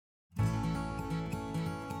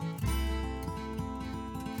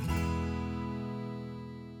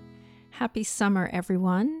Happy summer,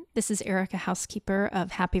 everyone. This is Erica Housekeeper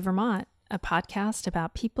of Happy Vermont, a podcast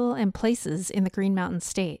about people and places in the Green Mountain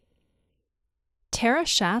State. Tara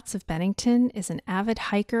Schatz of Bennington is an avid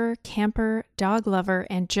hiker, camper, dog lover,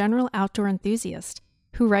 and general outdoor enthusiast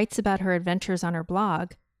who writes about her adventures on her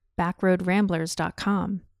blog,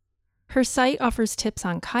 backroadramblers.com. Her site offers tips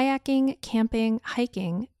on kayaking, camping,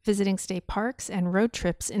 hiking, visiting state parks, and road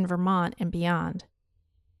trips in Vermont and beyond.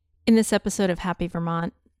 In this episode of Happy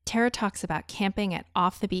Vermont, Tara talks about camping at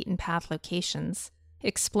off-the-beaten-path locations,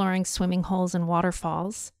 exploring swimming holes and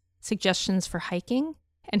waterfalls, suggestions for hiking,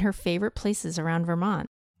 and her favorite places around Vermont.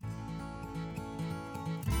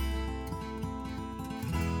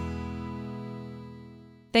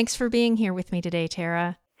 Thanks for being here with me today,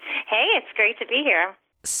 Tara. Hey, it's great to be here.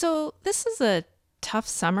 So this is a tough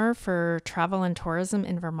summer for travel and tourism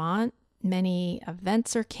in Vermont. Many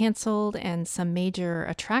events are canceled and some major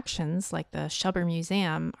attractions like the Shubber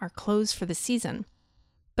Museum are closed for the season.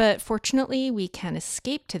 But fortunately, we can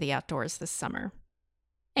escape to the outdoors this summer.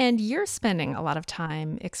 And you're spending a lot of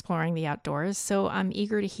time exploring the outdoors, so I'm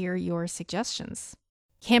eager to hear your suggestions.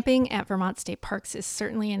 Camping at Vermont State Parks is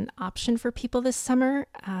certainly an option for people this summer.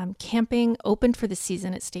 Camping opened for the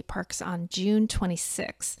season at state parks on June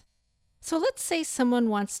 26th. So let's say someone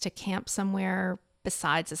wants to camp somewhere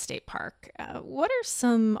besides a state park. What are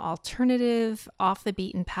some alternative,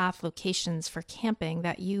 off-the-beaten-path locations for camping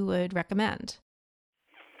that you would recommend?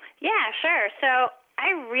 Yeah, sure. So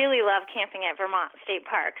I really love camping at Vermont State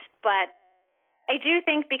Parks, but I do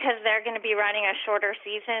think because they're going to be running a shorter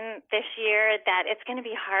season this year that it's going to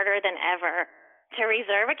be harder than ever to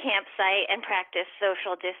reserve a campsite and practice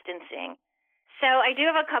social distancing. So I do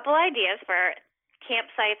have a couple ideas for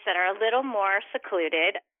campsites that are a little more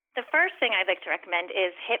secluded. The first thing I'd like to recommend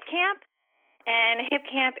is HipCamp. And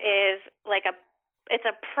HipCamp is it's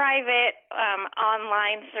a private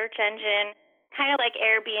online search engine, kind of like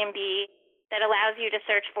Airbnb, that allows you to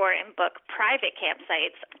search for and book private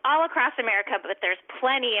campsites all across America, but there's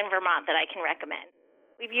plenty in Vermont that I can recommend.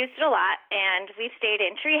 We've used it a lot, and we've stayed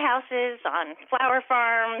in tree houses, on flower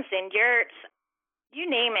farms, in yurts. You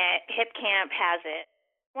name it, HipCamp has it.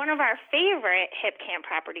 One of our favorite HipCamp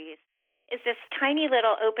properties is this tiny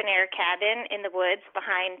little open-air cabin in the woods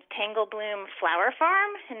behind Tanglebloom Flower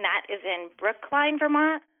Farm, and that is in Brookline,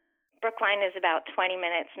 Vermont. Brookline is about 20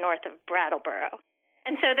 minutes north of Brattleboro.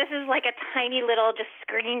 And so this is like a tiny little just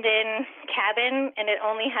screened-in cabin, and it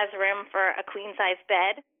only has room for a queen-size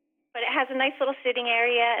bed. But it has a nice little sitting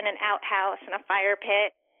area and an outhouse and a fire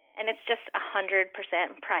pit, and it's just 100%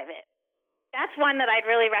 private. That's one that I'd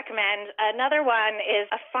really recommend. Another one is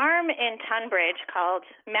a farm in Tunbridge called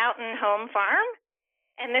Mountain Home Farm.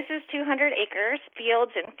 And this is 200 acres,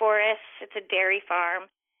 fields and forests. It's a dairy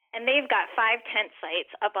farm. And they've got 5 tent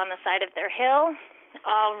sites up on the side of their hill,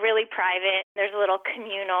 all really private. There's a little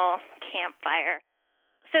communal campfire.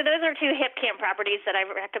 So those are 2 HipCamp properties that I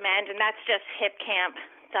recommend, and that's just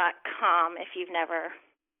hipcamp.com if you've never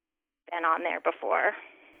been on there before.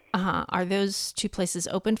 Are those 2 places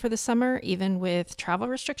open for the summer, even with travel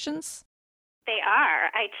restrictions? They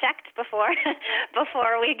are. I checked before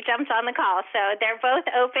we jumped on the call. So they're both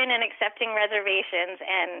open and accepting reservations,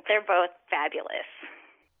 and they're both fabulous.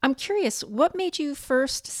 I'm curious, what made you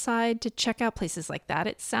first decide to check out places like that?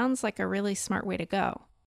 It sounds like a really smart way to go.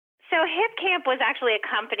 So HipCamp was actually a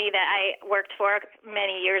company that I worked for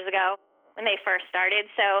many years ago when they first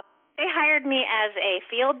started. So they hired me as a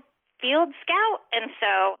field scout, and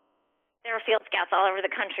so there were field scouts all over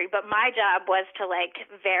the country, but my job was to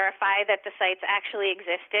verify that the sites actually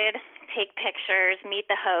existed, take pictures, meet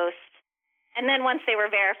the hosts, and then once they were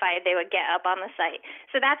verified, they would get up on the site.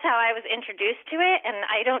 So that's how I was introduced to it, and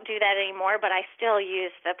I don't do that anymore, but I still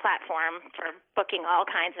use the platform for booking all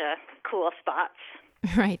kinds of cool spots.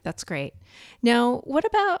 Right, that's great. Now, what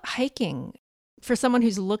about hiking? For someone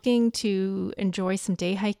who's looking to enjoy some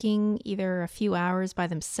day hiking, either a few hours by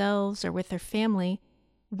themselves or with their family,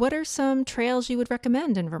 what are some trails you would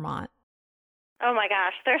recommend in Vermont? Oh my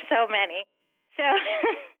gosh, there's so many. So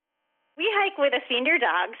we hike with a senior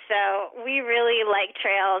dog, so we really like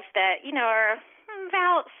trails that, are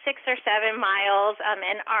about 6 or 7 miles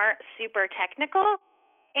and aren't super technical.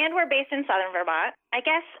 And we're based in southern Vermont. I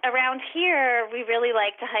guess around here, we really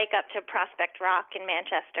like to hike up to Prospect Rock in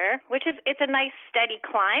Manchester, it's a nice steady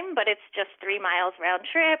climb, but it's just 3 miles round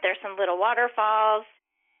trip. There's some little waterfalls.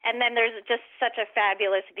 And then there's just such a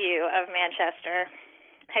fabulous view of Manchester.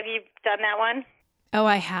 Have you done that one? Oh,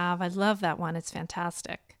 I have. I love that one. It's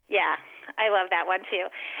fantastic. Yeah, I love that one too.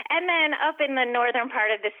 And then up in the northern part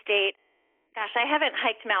of the state, gosh, I haven't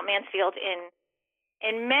hiked Mount Mansfield in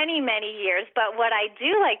in many, many years. But what I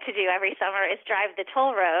do like to do every summer is drive the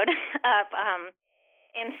toll road up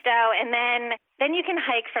in Stowe, and then you can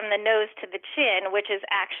hike from the nose to the chin, which is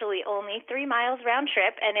actually only 3 miles round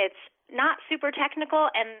trip, and it's not super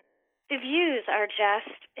technical, and the views are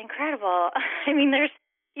just incredible. I mean,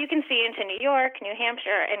 you can see into New York, New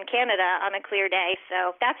Hampshire, and Canada on a clear day,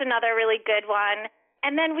 so that's another really good one.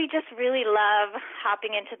 And then we just really love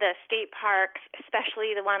hopping into the state parks,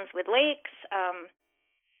 especially the ones with lakes.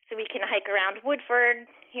 So we can hike around Woodford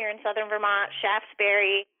here in southern Vermont,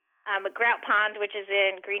 Shaftesbury. Grout Pond, which is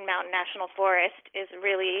in Green Mountain National Forest, is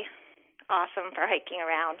really awesome for hiking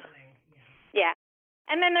around. Yeah.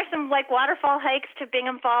 And then there's some like waterfall hikes to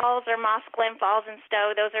Bingham Falls or Moss Glen Falls in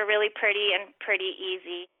Stowe. Those are really pretty and pretty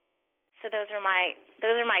easy. So those are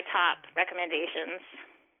my top recommendations.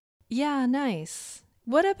 Yeah, nice.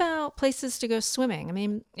 What about places to go swimming? I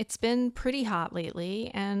mean, it's been pretty hot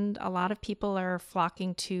lately, and a lot of people are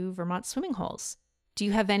flocking to Vermont swimming holes. Do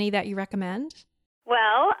you have any that you recommend?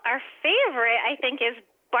 Well, our favorite, I think, is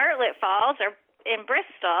Bartlett Falls or in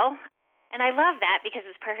Bristol. And I love that because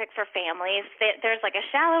it's perfect for families. There's like a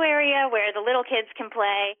shallow area where the little kids can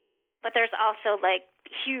play, but there's also like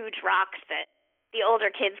huge rocks that the older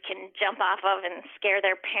kids can jump off of and scare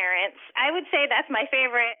their parents. I would say that's my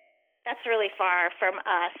favorite. That's really far from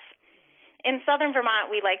us. In southern Vermont,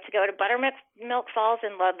 we like to go to Buttermilk Falls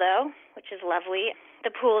in Ludlow, which is lovely.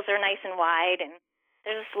 The pools are nice and wide, and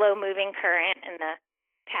there's a slow-moving current, and the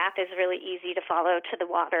path is really easy to follow to the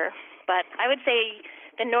water. But I would say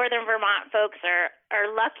the northern Vermont folks are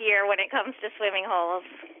luckier when it comes to swimming holes.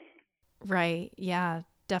 Right. Yeah,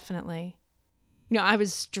 definitely. I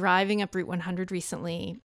was driving up Route 100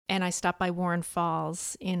 recently, and I stopped by Warren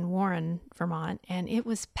Falls in Warren, Vermont, and it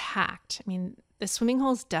was packed. I mean, the swimming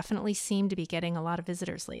holes definitely seem to be getting a lot of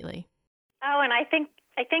visitors lately. Oh, and I think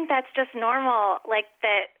that's just normal, like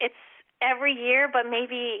that it's every year, but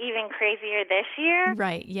maybe even crazier this year.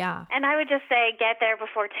 Right, yeah. And I would just say get there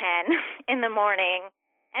before 10 in the morning.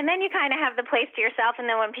 And then you kind of have the place to yourself, and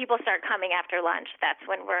then when people start coming after lunch, that's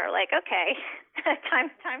when we're like, okay,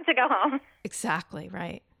 time to go home. Exactly,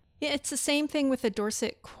 right. Yeah, it's the same thing with the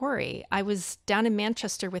Dorset Quarry. I was down in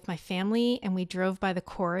Manchester with my family, and we drove by the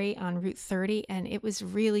quarry on Route 30, and it was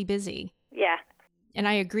really busy. Yeah. And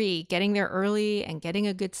I agree, getting there early and getting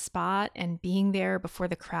a good spot and being there before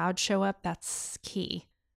the crowd show up, that's key.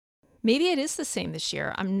 Maybe it is the same this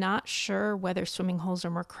year. I'm not sure whether swimming holes are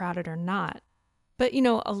more crowded or not. But,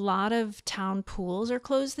 a lot of town pools are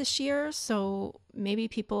closed this year, so maybe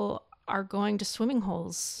people are going to swimming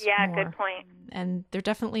holes more. Good point. And there are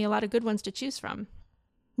definitely a lot of good ones to choose from.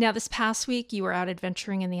 Now, this past week, you were out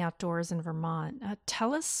adventuring in the outdoors in Vermont.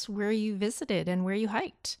 Tell us where you visited and where you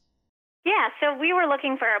hiked. Yeah, so we were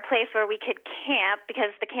looking for a place where we could camp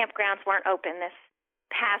because the campgrounds weren't open this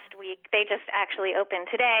past week. They just actually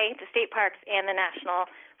opened today, the state parks and the National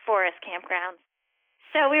Forest campgrounds.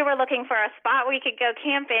 So we were looking for a spot we could go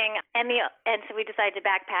camping, and so we decided to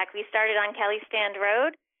backpack. We started on Kelly Stand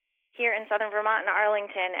Road here in southern Vermont in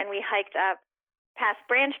Arlington, and we hiked up past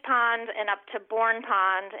Branch Pond and up to Bourne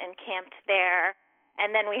Pond and camped there.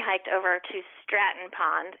 And then we hiked over to Stratton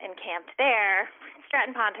Pond and camped there.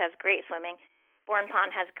 Stratton Pond has great swimming. Bourne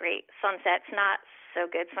Pond has great sunsets, not so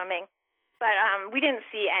good swimming. But we didn't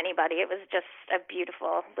see anybody. It was just a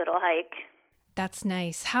beautiful little hike. That's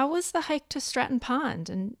nice. How was the hike to Stratton Pond,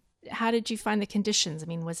 and how did you find the conditions? I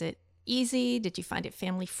mean, was it easy? Did you find it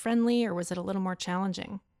family friendly, or was it a little more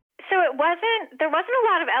challenging? So there wasn't a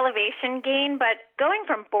lot of elevation gain, but going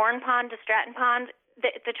from Bourne Pond to Stratton Pond,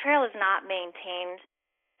 the trail is not maintained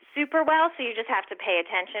super well, so you just have to pay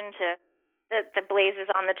attention to the blazes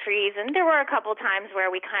on the trees. And there were a couple times where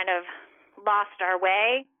we kind of lost our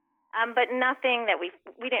way. But nothing that we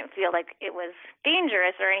didn't feel like it was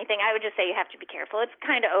dangerous or anything. I would just say you have to be careful. It's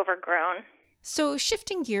kind of overgrown. So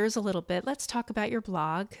shifting gears a little bit, let's talk about your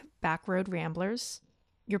blog, Backroad Ramblers.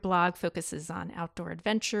 Your blog focuses on outdoor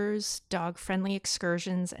adventures, dog-friendly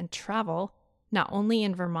excursions, and travel, not only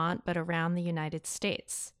in Vermont, but around the United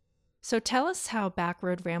States. So tell us how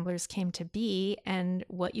Backroad Ramblers came to be and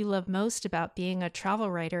what you love most about being a travel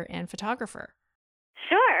writer and photographer.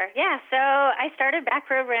 Sure, yeah. So I started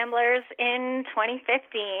Backroad Ramblers in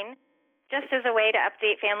 2015 just as a way to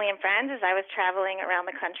update family and friends as I was traveling around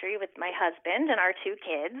the country with my husband and our 2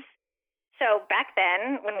 kids. So back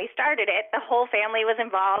then, when we started it, the whole family was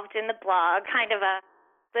involved in the blog, kind of a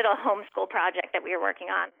little homeschool project that we were working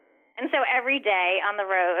on. And so every day on the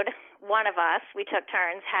road, one of us, we took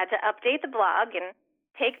turns, had to update the blog and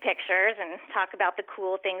take pictures and talk about the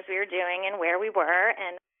cool things we were doing and where we were.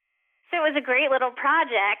 And so it was a great little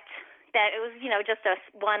project that it was, just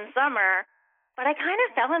one summer. But I kind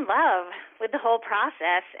of fell in love with the whole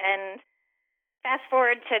process. And fast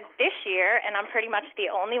forward to this year, and I'm pretty much the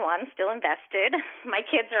only one still invested. My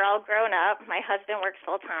kids are all grown up. My husband works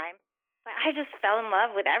full time. But I just fell in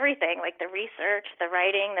love with everything, like the research, the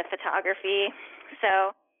writing, the photography.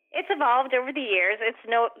 So it's evolved over the years. It's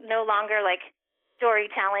no longer like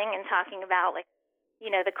storytelling and talking about like,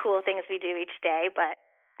 the cool things we do each day, but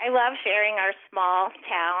I love sharing our small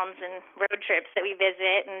towns and road trips that we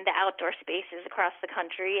visit and the outdoor spaces across the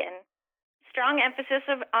country, and strong emphasis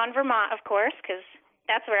on Vermont, of course, because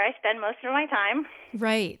that's where I spend most of my time.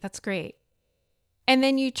 Right. That's great. And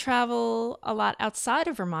then you travel a lot outside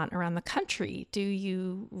of Vermont around the country. Do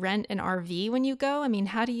you rent an RV when you go? I mean,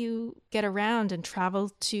 how do you get around and travel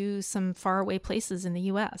to some faraway places in the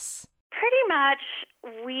U.S.? Pretty much,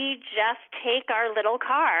 we just take our little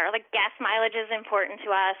car. Like, gas mileage is important to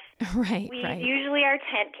us. Right. We Right. usually are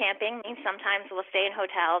tent camping. I mean, sometimes we'll stay in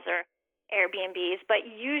hotels or Airbnbs, but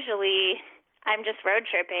usually I'm just road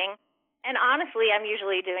tripping. And honestly, I'm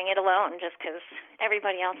usually doing it alone just because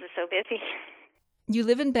everybody else is so busy. You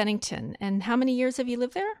live in Bennington, and how many years have you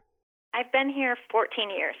lived there? I've been here 14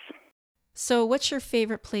 years. So what's your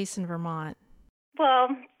favorite place in Vermont?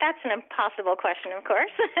 Well, that's an impossible question, of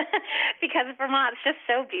course, because Vermont's just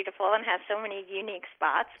so beautiful and has so many unique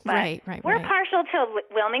spots. But Right. we're partial to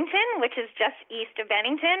Wilmington, which is just east of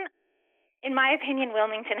Bennington. In my opinion,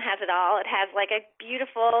 Wilmington has it all. It has like a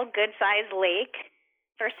beautiful, good-sized lake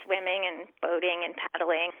for swimming and boating and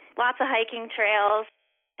paddling. Lots of hiking trails.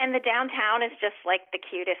 And the downtown is just like the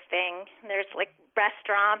cutest thing. There's like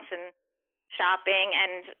restaurants and shopping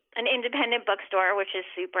and an independent bookstore, which is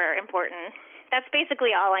super important. That's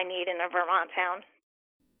basically all I need in a Vermont town.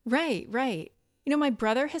 Right. My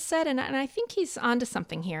brother has said, and I think he's onto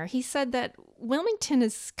something here. He said that Wilmington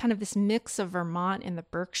is kind of this mix of Vermont and the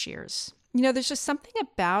Berkshires. There's just something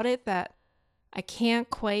about it that I can't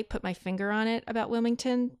quite put my finger on it about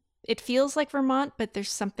Wilmington. It feels like Vermont, but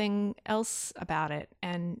there's something else about it.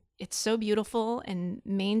 And it's so beautiful. And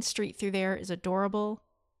Main Street through there is adorable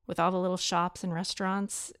with all the little shops and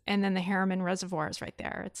restaurants. And then the Harriman Reservoir is right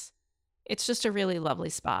there. It's just a really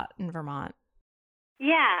lovely spot in Vermont.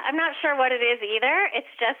 Yeah, I'm not sure what it is either. It's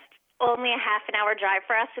just only a half an hour drive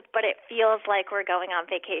for us, but it feels like we're going on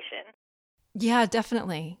vacation. Yeah,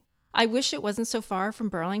 definitely. I wish it wasn't so far from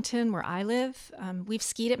Burlington, where I live. We've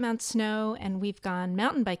skied at Mount Snow, and we've gone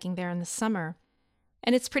mountain biking there in the summer.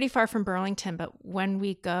 And it's pretty far from Burlington, but when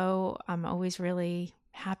we go, I'm always really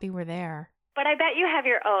happy we're there. But I bet you have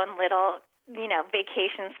your own little,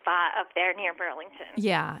 vacation spot up there near Burlington.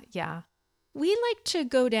 Yeah. We like to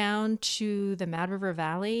go down to the Mad River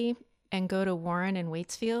Valley and go to Warren and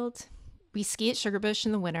Waitsfield. We ski at Sugarbush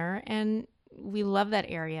in the winter, and we love that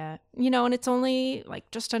area, and it's only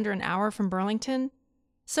like just under an hour from Burlington.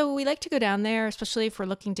 So we like to go down there, especially if we're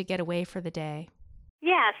looking to get away for the day.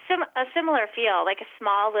 Yeah, a similar feel, like a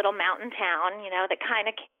small little mountain town, that kind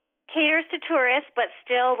of caters to tourists, but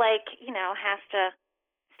still has to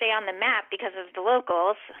stay on the map because of the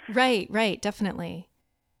locals. Right, definitely.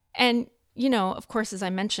 And, of course, as I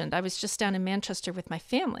mentioned, I was just down in Manchester with my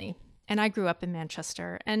family, and I grew up in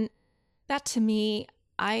Manchester. And that to me,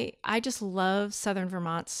 I just love Southern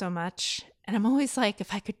Vermont so much. And I'm always like,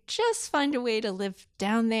 if I could just find a way to live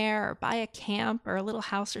down there or buy a camp or a little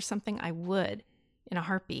house or something, I would in a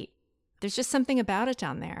heartbeat. There's just something about it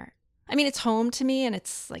down there. I mean, it's home to me and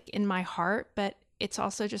it's like in my heart, but it's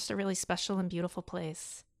also just a really special and beautiful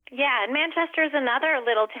place. Yeah, and Manchester is another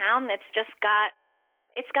little town that's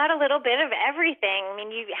it's got a little bit of everything. I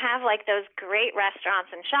mean, you have like those great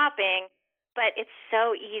restaurants and shopping, but it's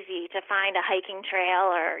so easy to find a hiking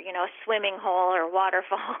trail or, a swimming hole or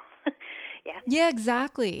waterfall. Yeah,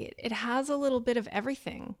 exactly. It has a little bit of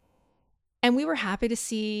everything. And we were happy to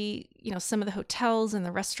see, some of the hotels and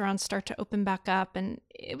the restaurants start to open back up. And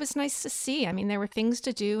it was nice to see. I mean, there were things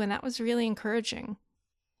to do, and that was really encouraging.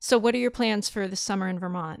 So what are your plans for the summer in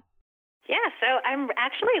Vermont? Yeah, so I'm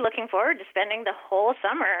actually looking forward to spending the whole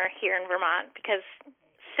summer here in Vermont because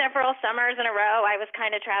several summers in a row I was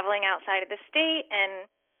kind of traveling outside of the state, and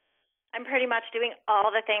I'm pretty much doing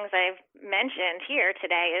all the things I've mentioned here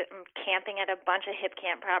today. I'm camping at a bunch of hip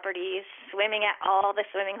camp properties, swimming at all the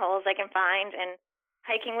swimming holes I can find, and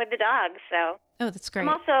hiking with the dogs. So that's great.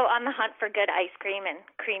 I'm also on the hunt for good ice cream and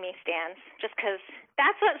creamy stands, just because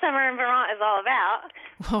that's what summer in Vermont is all about.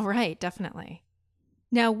 Well, right, definitely.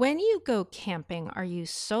 Now, when you go camping, are you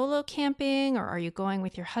solo camping, or are you going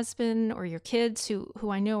with your husband or your kids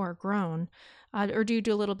who I know are grown, or do you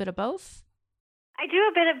do a little bit of both? I do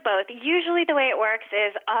a bit of both. Usually the way it works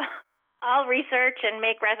is I'll research and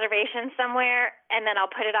make reservations somewhere, and then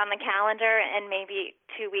I'll put it on the calendar, and maybe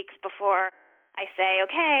 2 weeks before I say,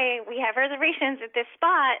 okay, we have reservations at this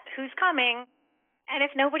spot. Who's coming? And if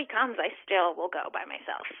nobody comes, I still will go by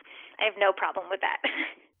myself. I have no problem with that.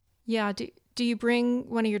 Yeah. Do you bring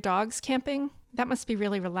one of your dogs camping? That must be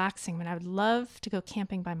really relaxing. I mean, I would love to go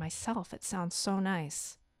camping by myself. It sounds so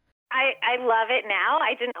nice. I love it now.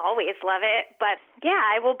 I didn't always love it. But yeah,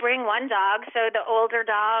 I will bring one dog. So the older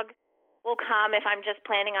dog will come if I'm just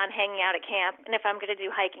planning on hanging out at camp. And if I'm going to do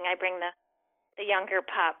hiking, I bring the younger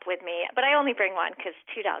pup with me. But I only bring one because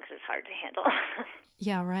 2 dogs is hard to handle.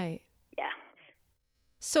 Yeah, right. Yeah.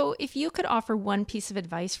 So if you could offer one piece of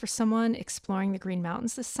advice for someone exploring the Green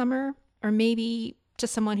Mountains this summer, or maybe to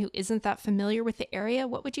someone who isn't that familiar with the area,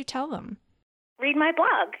 what would you tell them? Read my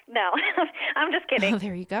blog. No, I'm just kidding. Oh,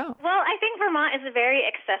 there you go. Well, I think Vermont is a very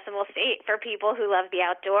accessible state for people who love the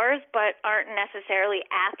outdoors but aren't necessarily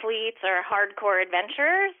athletes or hardcore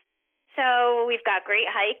adventurers. So we've got great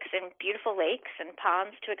hikes and beautiful lakes and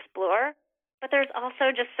ponds to explore. But there's also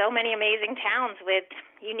just so many amazing towns with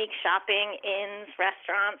unique shopping, inns,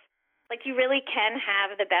 restaurants. Like, you really can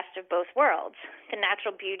have the best of both worlds, the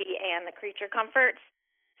natural beauty and the creature comforts.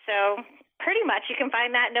 So pretty much you can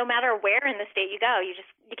find that no matter where in the state you go. You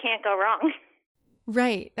can't go wrong.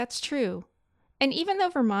 Right, that's true. And even though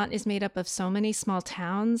Vermont is made up of so many small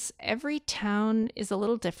towns, every town is a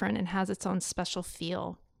little different and has its own special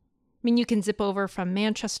feel. I mean, you can zip over from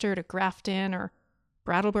Manchester to Grafton or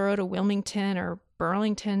Brattleboro to Wilmington or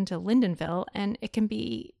Burlington to Lyndonville, and it can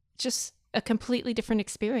be just a completely different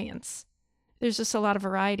experience. There's just a lot of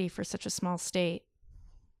variety for such a small state.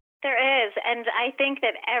 There is, and I think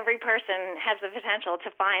that every person has the potential to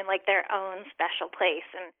find like their own special place.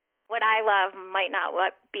 And what I love might not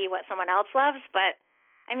be what someone else loves, but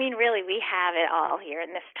I mean, really, we have it all here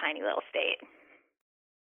in this tiny little state.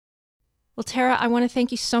 Well, Tara, I want to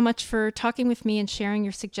thank you so much for talking with me and sharing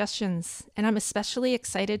your suggestions. And I'm especially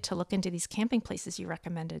excited to look into these camping places you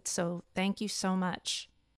recommended. So thank you so much.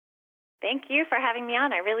 Thank you for having me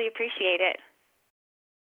on. I really appreciate it.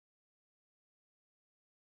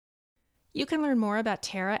 You can learn more about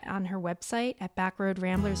Tara on her website at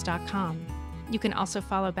backroadramblers.com. You can also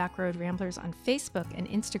follow Backroad Ramblers on Facebook and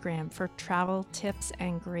Instagram for travel, tips,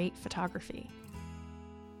 and great photography.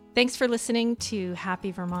 Thanks for listening to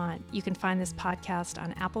Happy Vermont. You can find this podcast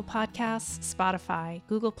on Apple Podcasts, Spotify,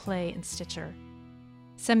 Google Play, and Stitcher.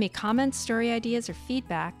 Send me comments, story ideas, or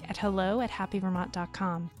feedback at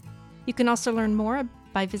hello@happyvermont.com. You can also learn more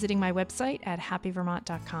by visiting my website at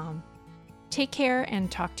happyvermont.com. Take care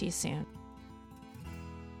and talk to you soon.